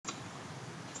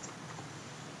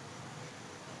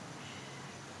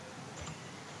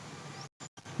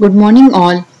Good morning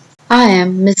all. I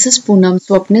am Mrs. Poonam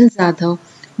Swapnil Zadhav,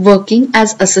 working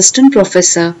as Assistant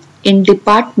Professor in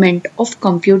Department of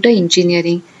Computer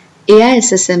Engineering,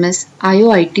 AISSMS,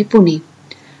 IOIT Pune.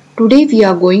 Today we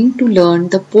are going to learn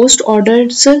the post-order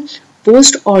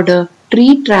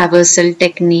tree traversal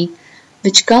technique,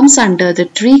 which comes under the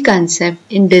tree concept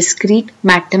in discrete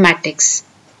mathematics.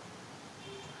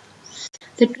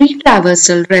 The tree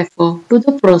traversal refers to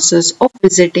the process of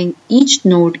visiting each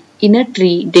node in a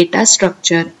tree data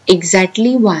structure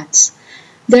exactly once.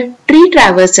 The tree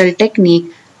traversal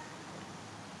technique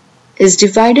is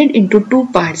divided into two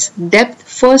parts: depth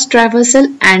first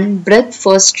traversal and breadth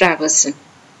first traversal.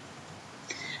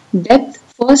 Depth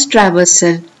first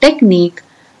traversal technique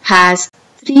has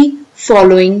three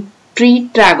following tree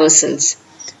traversals: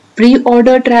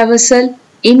 pre-order traversal,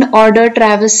 in-order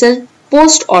traversal,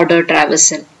 post-order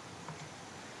traversal.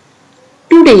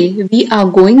 Today we are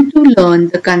going to learn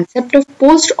the concept of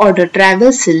post-order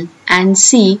traversal and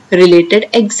see related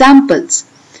examples.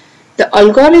 The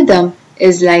algorithm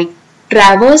is like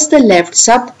traverse the left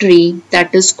subtree,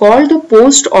 that is called the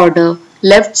post-order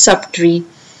left subtree,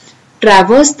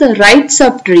 traverse the right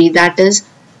subtree, that is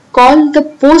called the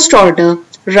post-order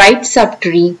right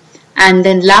subtree, and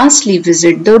then lastly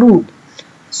visit the root.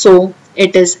 So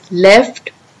it is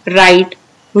left, right,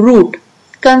 root.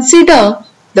 Consider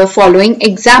the following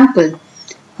example.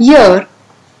 Here,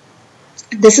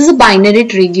 this is a binary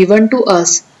tree given to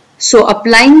us. So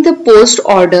applying the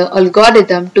post-order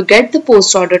algorithm to get the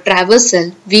post-order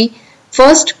traversal, we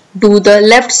first do the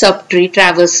left subtree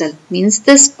traversal, means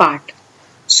this part.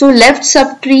 So left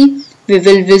subtree, we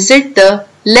will visit the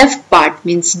left part,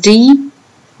 means D,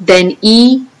 then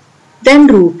E, then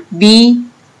root B.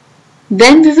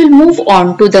 Then we will move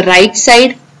on to the right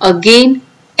side, again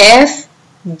F,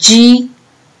 G,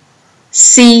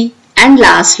 C, and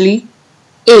lastly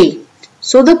A.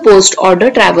 So the post order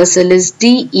traversal is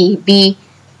D, E, B,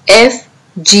 F,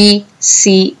 G,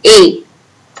 C, A.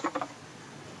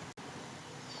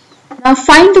 Now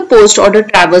find the post order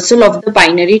traversal of the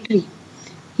binary tree.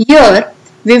 Here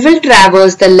we will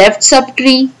traverse the left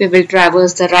subtree, we will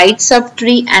traverse the right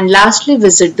subtree, and lastly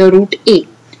visit the root A.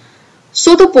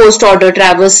 So the post order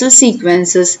traversal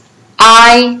sequence is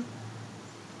I,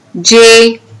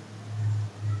 J,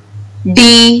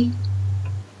 D,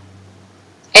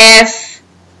 F,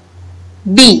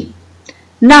 B.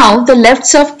 Now the left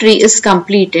subtree is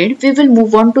completed. We will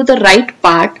move on to the right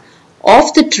part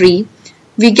of the tree.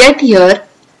 We get here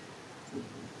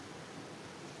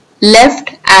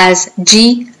left as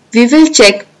G. We will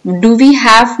check, do we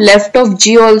have left of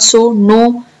G also?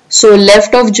 No. So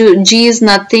left of G is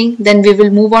nothing. Then we will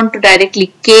move on to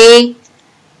directly K,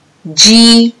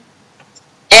 G,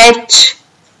 H,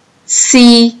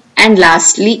 C, and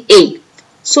lastly A.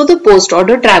 So the post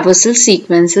order traversal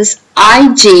sequence is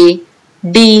I, J,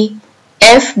 D,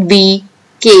 F, B,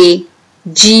 K,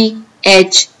 G,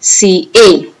 H, C,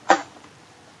 A.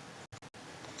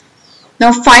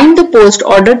 Now find the post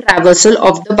order traversal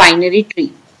of the binary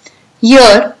tree.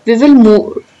 Here we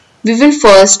will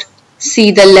first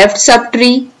see the left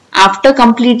subtree. After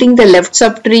completing the left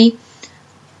subtree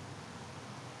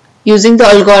using the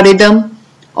algorithm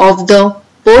of the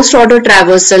post order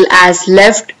traversal as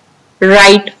left,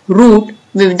 right, root,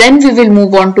 then we will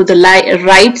move on to the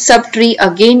right subtree.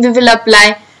 Again we will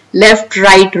apply left,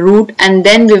 right, root, and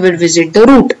then we will visit the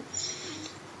root.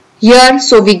 Here,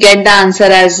 so we get the answer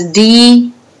as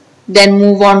D. Then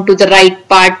move on to the right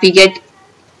part, we get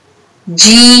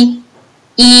G,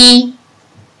 E,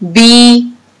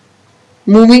 B.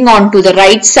 Moving on to the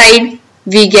right side,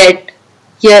 we get,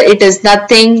 here it is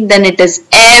nothing, then it is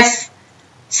F,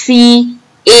 C,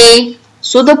 A.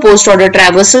 So the post order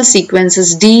traversal sequence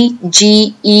is D,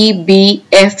 G, E, B,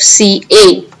 F, C,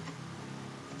 A.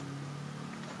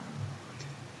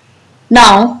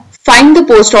 Now find the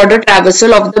post order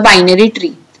traversal of the binary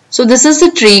tree. So this is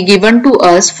the tree given to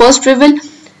us. First we will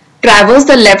traverse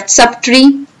the left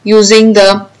subtree using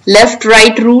the left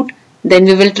right root. Then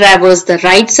we will traverse the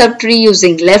right subtree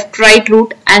using left right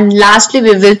root, and lastly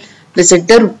we will visit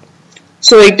the root.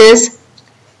 So it is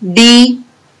D,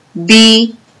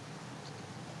 B,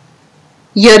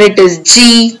 here it is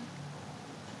G,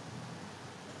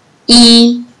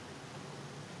 E,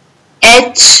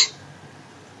 H,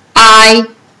 I,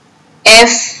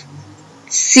 F,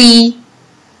 C,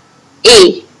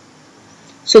 A.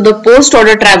 So the post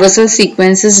order traversal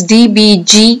sequence is D, B,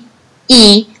 G,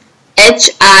 E, H,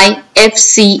 I, F,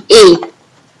 C, A.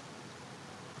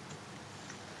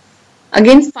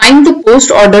 Again find the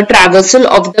post order traversal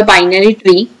of the binary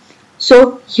tree.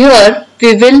 So here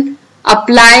we will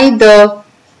apply the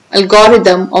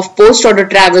algorithm of post-order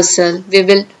traversal, we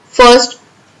will first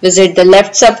visit the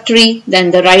left subtree,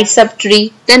 then the right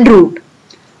subtree, then root.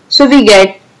 So we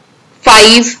get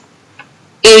 5,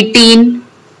 18,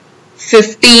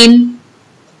 15,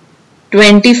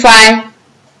 25,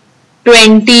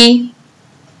 20,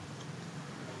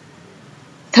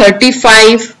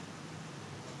 35,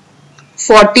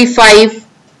 45,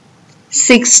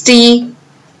 60,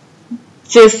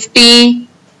 50,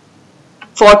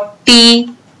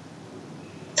 40,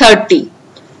 30.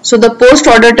 So the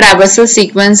post-order traversal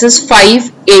sequence is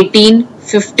 5, 18,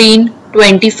 15,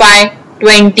 25,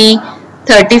 20,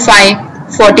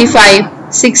 35,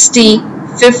 45, 60,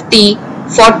 50,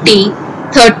 40,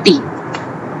 30.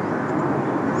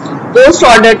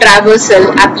 Post-order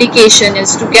traversal application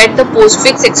is to get the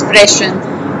postfix expression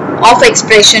of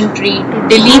expression tree to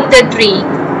delete the tree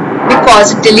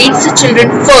because it deletes the children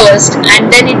first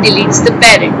and then it deletes the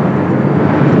parent.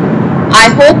 I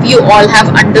hope you all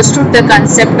have understood the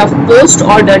concept of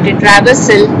post-order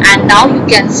traversal and now you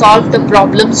can solve the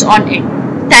problems on it.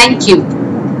 Thank you.